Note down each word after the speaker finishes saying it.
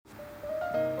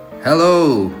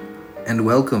Hello and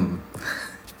welcome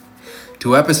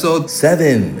to episode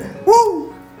 7.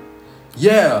 Woo!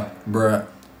 Yeah, bruh.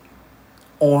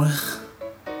 On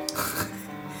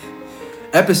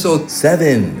episode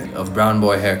 7. of Brown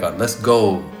Boy Haircut. Let's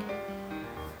go.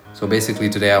 So basically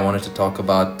today I wanted to talk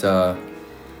about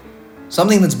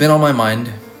something that's been on my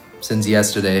mind since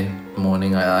yesterday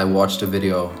morning. I watched a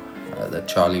video that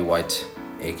Charlie White,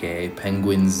 aka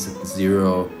Penguins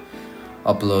Zero,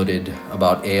 uploaded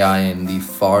about AI and the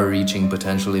far-reaching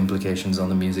potential implications on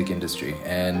the music industry.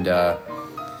 And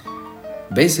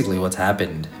basically what's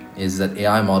happened is that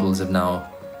AI models have now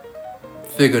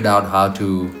figured out how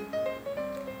to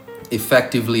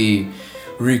effectively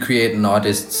recreate an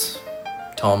artist's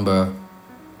timbre,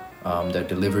 their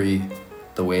delivery,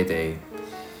 the way they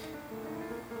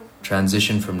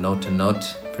transition from note to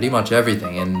note, pretty much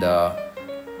everything. And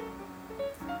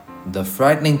the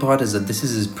frightening part is that this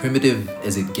is as primitive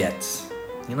as it gets.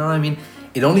 You know what I mean?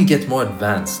 It only gets more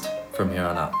advanced from here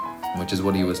on out, which is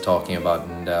what he was talking about.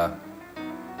 And I'm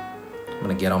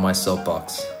gonna get on my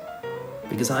soapbox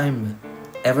because I'm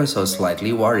ever so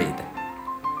slightly worried.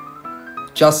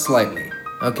 Just slightly,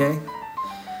 okay?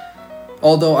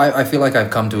 Although I feel like I've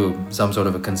come to some sort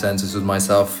of a consensus with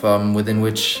myself within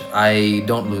which I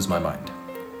don't lose my mind.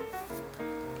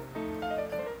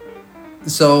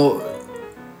 So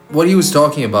what he was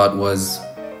talking about was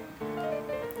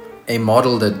a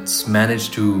model that's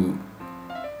managed to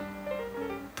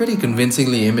pretty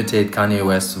convincingly imitate Kanye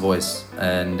West's voice.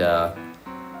 And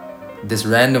this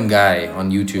random guy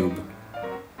on YouTube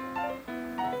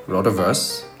wrote a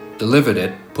verse, delivered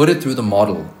it, put it through the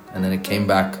model, and then it came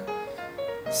back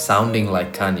sounding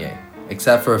like Kanye,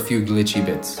 except for a few glitchy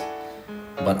bits.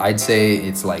 But I'd say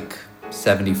it's like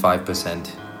 75%,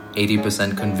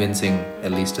 80% convincing,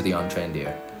 at least to the untrained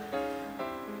ear.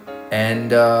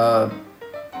 And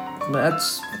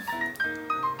that's,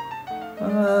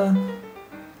 I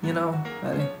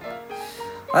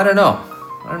don't know.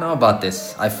 I don't know about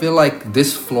this. I feel like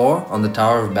this floor on the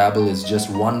Tower of Babel is just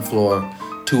one floor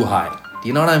too high. Do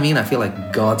you know what I mean? I feel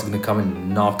like God's gonna come and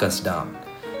knock us down.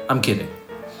 I'm kidding.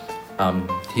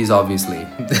 He's obviously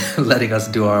letting us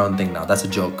do our own thing now. That's a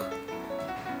joke.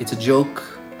 It's a joke.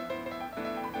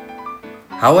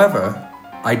 However,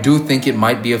 I do think it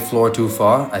might be a floor too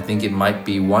far. I think it might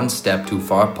be one step too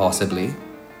far, possibly.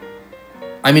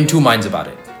 I'm in two minds about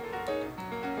it.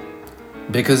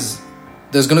 Because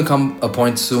there's going to come a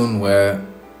point soon where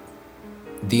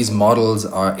these models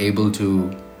are able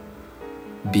to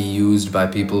be used by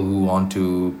people who want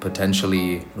to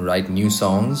potentially write new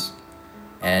songs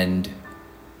and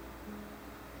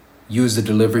use the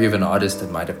delivery of an artist that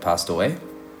might have passed away,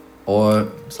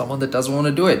 or someone that doesn't want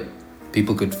to do it.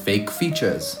 People could fake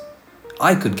features.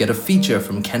 I could get a feature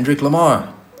from Kendrick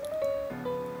Lamar.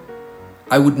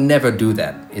 I would never do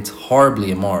that. It's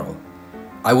horribly immoral.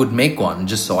 I would make one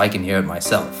just so I can hear it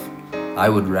myself. I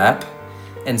would rap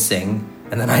and sing,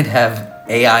 and then I'd have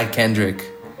AI Kendrick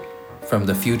from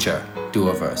the future do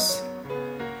a verse.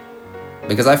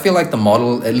 Because I feel like the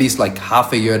model, at least like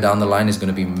half a year down the line, is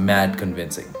going to be mad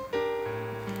convincing.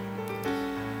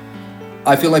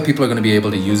 I feel like people are going to be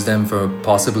able to use them for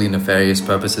possibly nefarious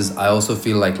purposes. I also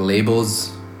feel like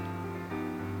labels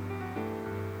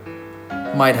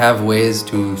might have ways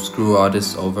to screw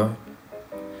artists over.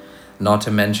 Not to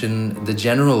mention the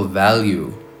general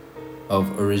value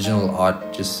of original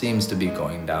art just seems to be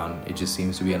going down. It just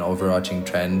seems to be an overarching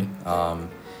trend.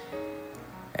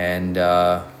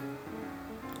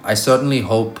 I certainly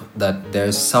hope that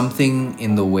there's something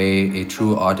in the way a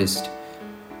true artist,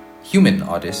 human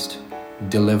artist,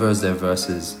 delivers their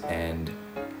verses and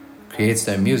creates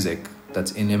their music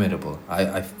that's inimitable.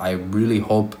 I really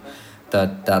hope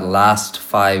that last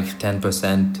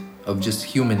 5-10% of just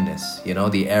humanness,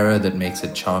 the error that makes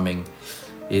it charming,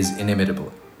 is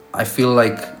inimitable. I feel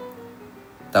like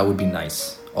that would be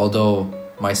nice. Although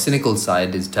my cynical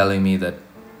side is telling me that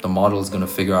the model is going to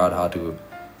figure out how to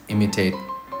imitate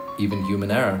even human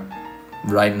error,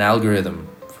 write an algorithm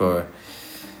for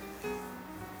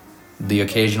the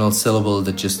occasional syllable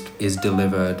that just is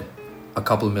delivered a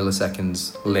couple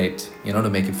milliseconds late, to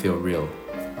make it feel real.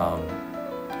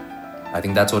 I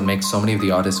think that's what makes so many of the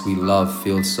artists we love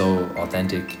feel so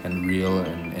authentic and real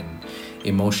and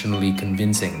emotionally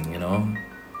convincing,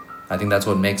 I think that's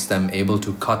what makes them able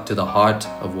to cut to the heart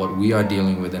of what we are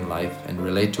dealing with in life and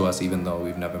relate to us even though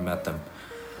we've never met them.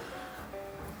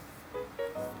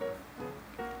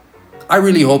 I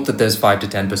really hope that there's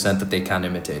 5-10% that they can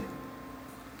imitate.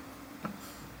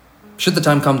 Should the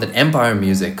time come that Empire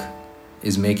Music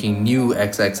is making new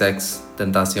XXX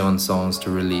Tentacion songs to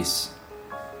release,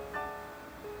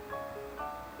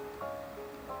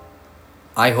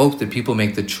 I hope that people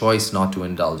make the choice not to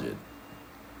indulge it.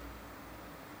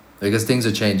 Because things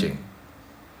are changing.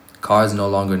 Cars no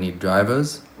longer need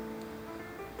drivers.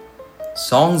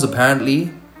 Songs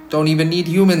apparently don't even need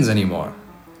humans anymore.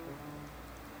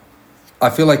 I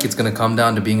feel like it's going to come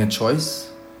down to being a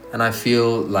choice. And I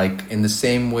feel like in the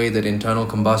same way that internal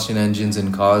combustion engines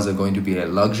in cars are going to be a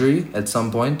luxury at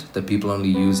some point, that people only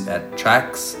use at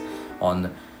tracks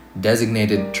on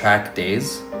designated track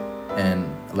days, and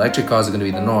electric cars are going to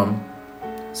be the norm.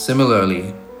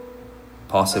 Similarly,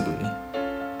 possibly,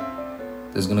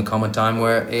 there's going to come a time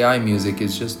where AI music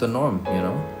is just the norm,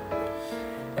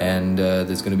 And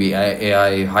there's going to be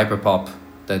AI hyperpop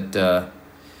that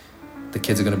the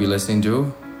kids are going to be listening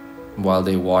to while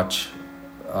they watch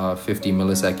 50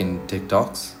 millisecond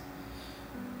TikToks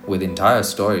with entire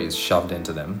stories shoved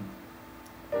into them.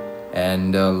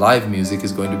 And live music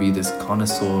is going to be this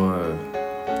connoisseur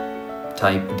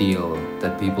type deal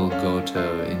that people go to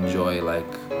enjoy,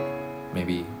 like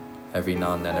maybe every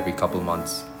now and then, every couple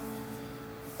months.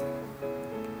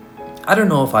 I don't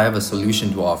know if I have a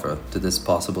solution to offer to this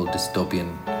possible dystopian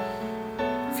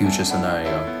future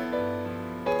scenario.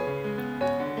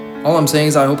 All I'm saying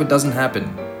is I hope it doesn't happen.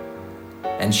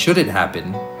 And should it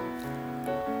happen,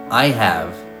 I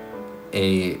have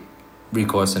a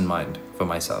recourse in mind for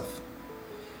myself.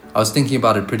 I was thinking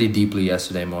about it pretty deeply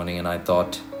yesterday morning, and I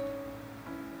thought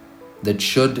that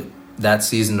should that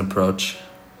season approach,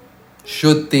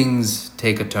 should things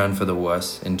take a turn for the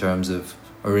worse in terms of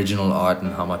original art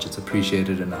and how much it's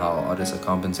appreciated and how artists are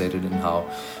compensated and how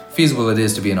feasible it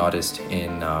is to be an artist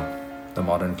in the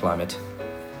modern climate,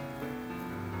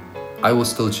 I will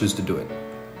still choose to do it.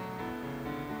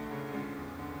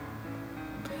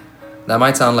 That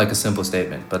might sound like a simple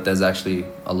statement, but there's actually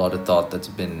a lot of thought that's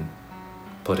been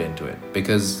put into it,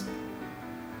 because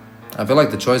I feel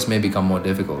like the choice may become more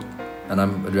difficult, and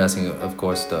I'm addressing, of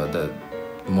course, the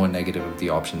more negative of the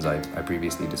options I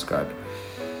previously described.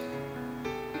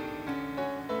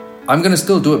 I'm gonna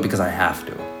still do it because I have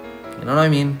to. You know what I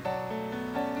mean?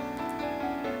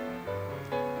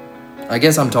 I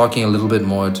guess I'm talking a little bit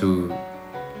more to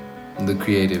the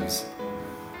creatives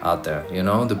out there,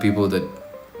 the people that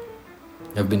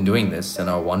have been doing this and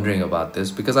are wondering about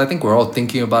this, because I think we're all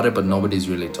thinking about it, but nobody's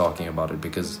really talking about it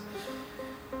because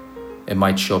it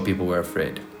might show people we're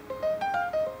afraid.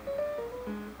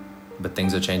 But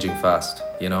things are changing fast,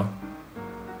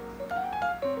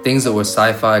 Things that were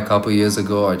sci-fi a couple years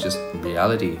ago are just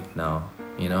reality now,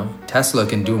 Tesla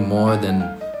can do more than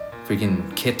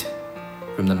freaking KITT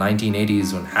from the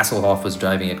 1980s when Hasselhoff was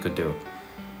driving it could do.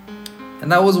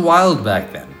 And that was wild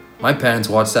back then. My parents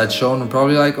watched that show and were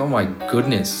probably like, oh my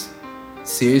goodness,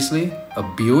 seriously? A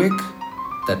Buick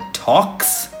that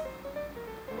talks?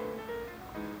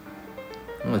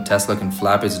 Tesla can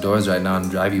flap its doors right now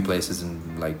and drive you places and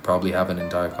probably have an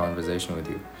entire conversation with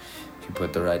you if you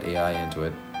put the right AI into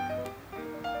it.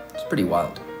 It's pretty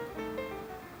wild.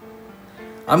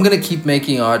 I'm gonna keep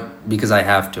making art because I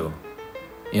have to.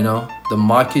 The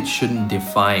market shouldn't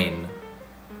define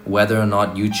whether or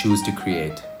not you choose to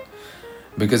create.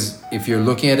 Because if you're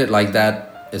looking at it like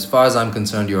that, as far as I'm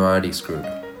concerned, you're already screwed.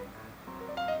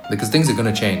 Because things are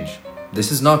going to change.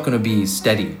 This is not going to be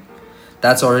steady.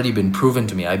 That's already been proven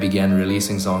to me. I began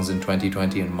releasing songs in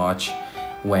 2020 in March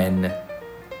when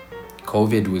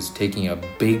COVID was taking a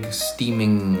big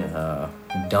steaming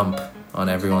dump on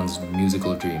everyone's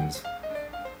musical dreams.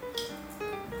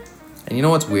 And you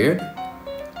know what's weird?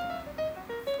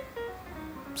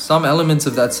 Some elements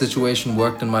of that situation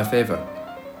worked in my favor.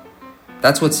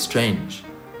 That's what's strange.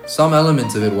 Some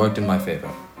elements of it worked in my favor.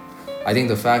 I think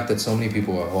the fact that so many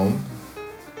people were home,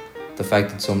 the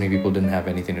fact that so many people didn't have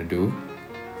anything to do,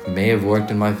 may have worked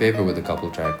in my favor with a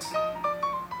couple tracks.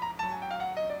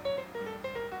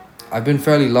 I've been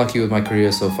fairly lucky with my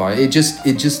career so far. It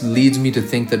just leads me to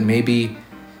think that maybe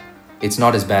it's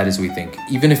not as bad as we think.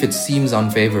 Even if it seems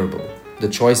unfavorable, the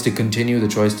choice to continue, the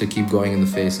choice to keep going in the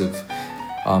face of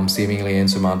seemingly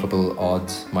insurmountable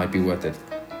odds might be worth it.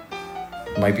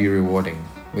 Might be rewarding.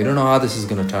 We don't know how this is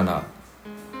going to turn out.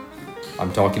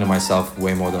 I'm talking to myself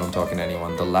way more than I'm talking to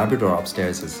anyone. The Labrador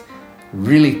upstairs is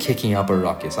really kicking up a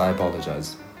ruckus. I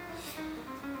apologize.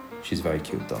 She's very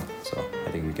cute though, so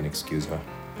I think we can excuse her.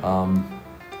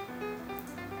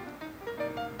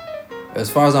 As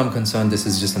far as I'm concerned, this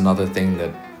is just another thing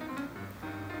that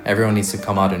everyone needs to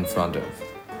come out in front of.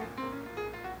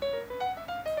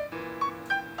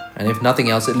 And if nothing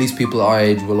else, at least people our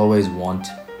age will always want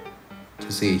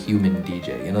to see a human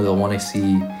DJ. They'll want to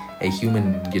see a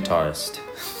human guitarist.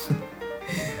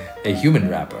 A human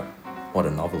rapper. What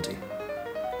a novelty.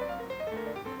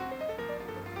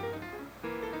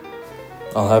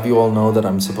 I'll have you all know that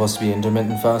I'm supposed to be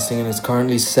intermittent fasting, and it's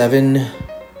currently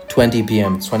 7:20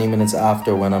 p.m. It's 20 minutes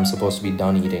after when I'm supposed to be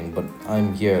done eating, but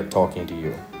I'm here talking to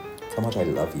you. That's how much I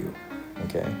love you,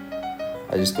 okay?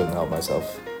 I just couldn't help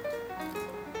myself.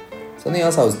 Something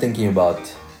else I was thinking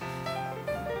about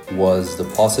was the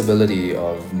possibility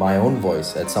of my own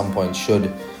voice at some point, should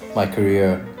my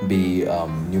career be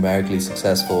numerically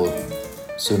successful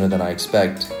sooner than I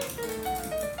expect,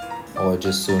 or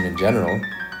just soon in general.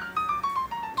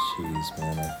 Jeez,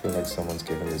 man, I feel like someone's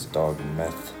giving this dog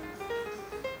meth.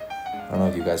 I don't know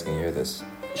if you guys can hear this.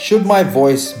 Should my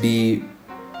voice be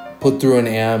put through an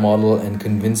AI model and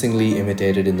convincingly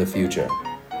imitated in the future,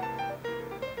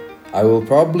 I will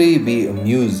probably be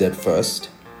amused at first,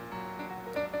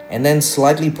 and then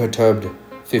slightly perturbed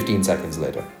 15 seconds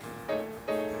later.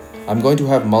 I'm going to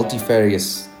have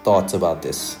multifarious thoughts about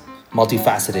this.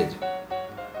 Multifaceted.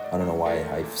 I don't know why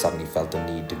I suddenly felt the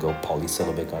need to go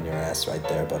polysyllabic on your ass right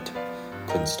there, but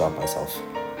couldn't stop myself.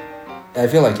 I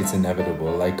feel like it's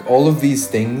inevitable. Like, all of these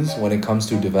things, when it comes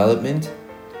to development,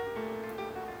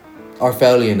 are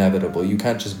fairly inevitable. You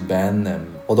can't just ban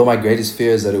them. Although my greatest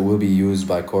fear is that it will be used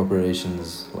by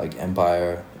corporations like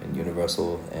Empire and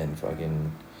Universal and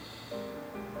fucking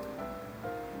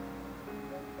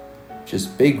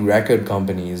just big record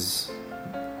companies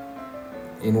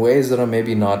in ways that are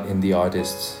maybe not in the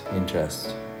artist's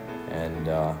interest. And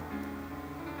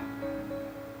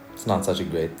it's not such a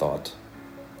great thought.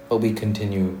 But we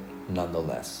continue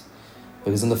nonetheless.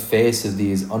 Because in the face of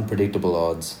these unpredictable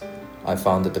odds, I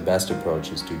found that the best approach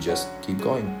is to just keep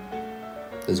going.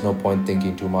 There's no point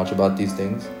thinking too much about these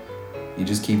things. You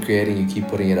just keep creating, you keep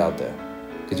putting it out there.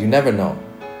 Because you never know.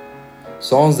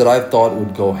 Songs that I thought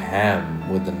would go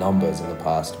ham with the numbers in the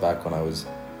past, back when I was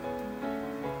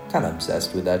kind of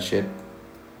obsessed with that shit,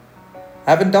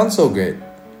 haven't done so great.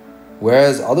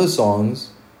 Whereas other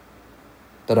songs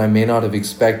that I may not have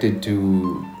expected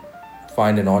to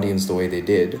find an audience the way they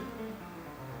did.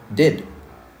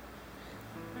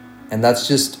 And that's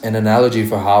just an analogy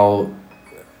for how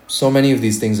so many of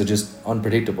these things are just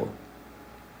unpredictable.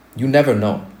 You never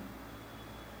know.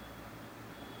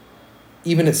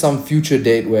 Even at some future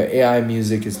date where AI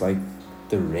music is like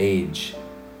the rage,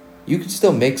 you could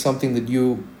still make something that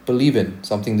you believe in,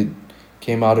 something that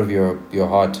came out of your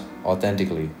heart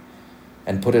authentically,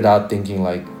 and put it out thinking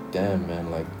like, damn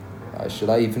man, like, should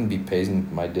I even be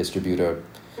paying my distributor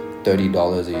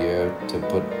 $30 a year to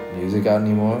put music out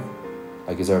anymore?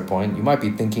 Like, is there a point? You might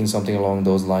be thinking something along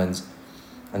those lines,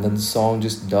 and then the song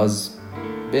just does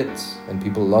bits and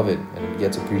people love it and it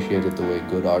gets appreciated the way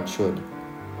good art should.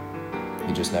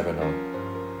 You just never know.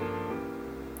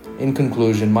 In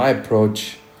conclusion, my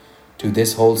approach to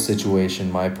this whole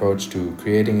situation, my approach to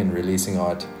creating and releasing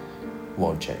art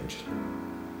won't change.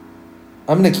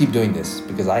 I'm going to keep doing this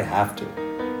because I have to.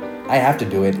 I have to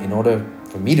do it in order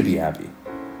for me to be happy.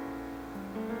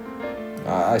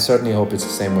 I certainly hope it's the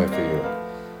same way for you.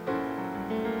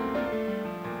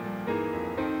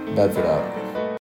 Bedford out.